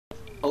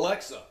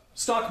Alexa,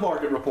 stock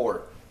market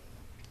report.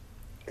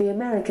 The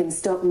American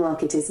stock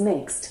market is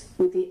mixed,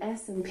 with the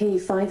S&P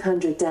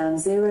 500 down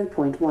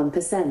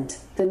 0.1%,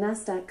 the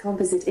Nasdaq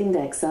Composite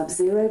Index up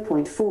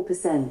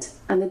 0.4%,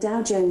 and the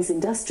Dow Jones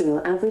Industrial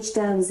Average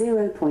down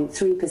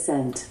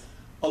 0.3%.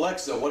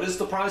 Alexa, what is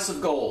the price of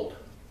gold?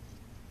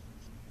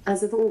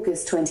 As of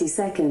August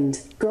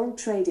 22nd, gold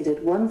traded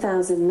at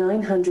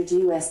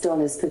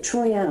 $1,900 per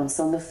troy ounce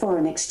on the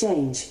foreign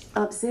exchange,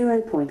 up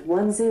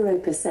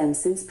 0.10%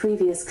 since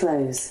previous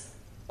close.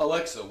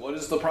 Alexa, what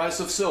is the price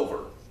of silver?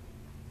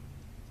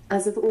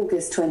 As of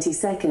August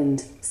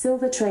 22nd,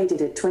 silver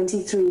traded at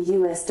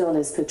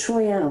 $23 per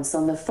troy ounce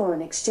on the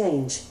foreign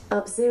exchange,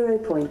 up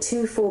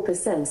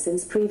 0.24%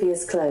 since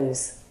previous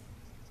close.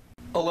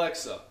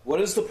 Alexa, what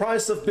is the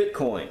price of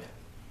Bitcoin?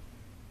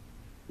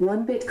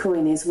 One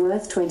Bitcoin is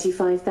worth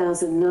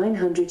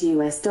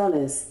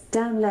 $25,900,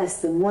 down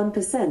less than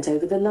 1%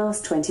 over the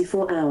last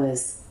 24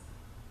 hours.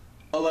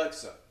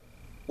 Alexa,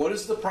 what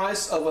is the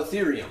price of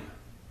Ethereum?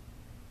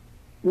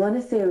 One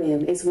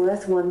Ethereum is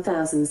worth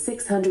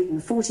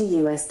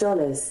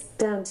 $1,640,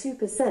 down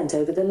 2%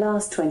 over the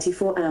last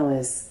 24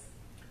 hours.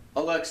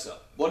 Alexa,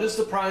 what is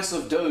the price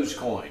of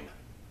Dogecoin?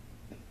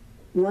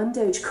 One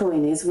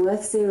Dogecoin is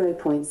worth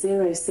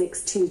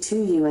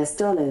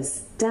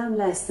 $0.0622, down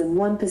less than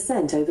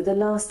 1% over the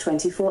last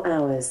 24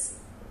 hours.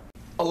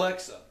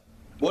 Alexa,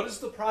 what is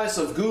the price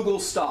of Google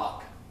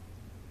stock?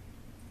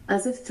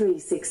 As of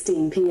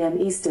 3:16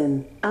 p.m.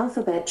 Eastern,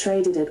 Alphabet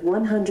traded at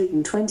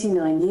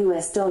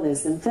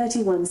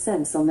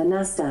 $129.31 on the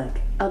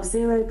Nasdaq, up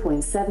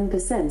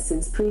 0.7%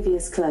 since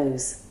previous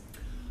close.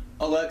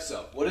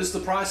 Alexa, what is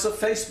the price of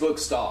Facebook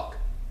stock?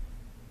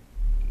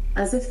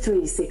 As of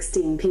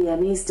 3:16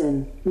 p.m.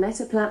 Eastern,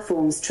 Meta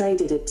Platforms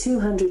traded at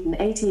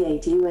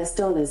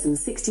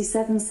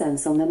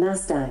 $288.67 on the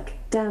Nasdaq,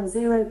 down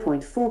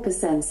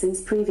 0.4% since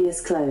previous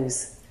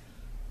close.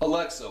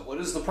 Alexa, what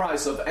is the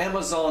price of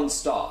Amazon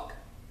stock?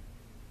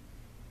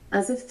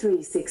 As of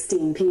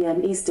 3:16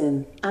 p.m.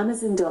 Eastern,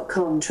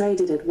 Amazon.com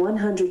traded at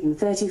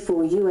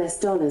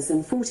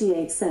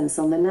 $134.48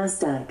 on the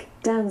Nasdaq,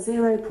 down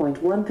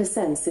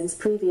 0.1% since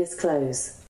previous close.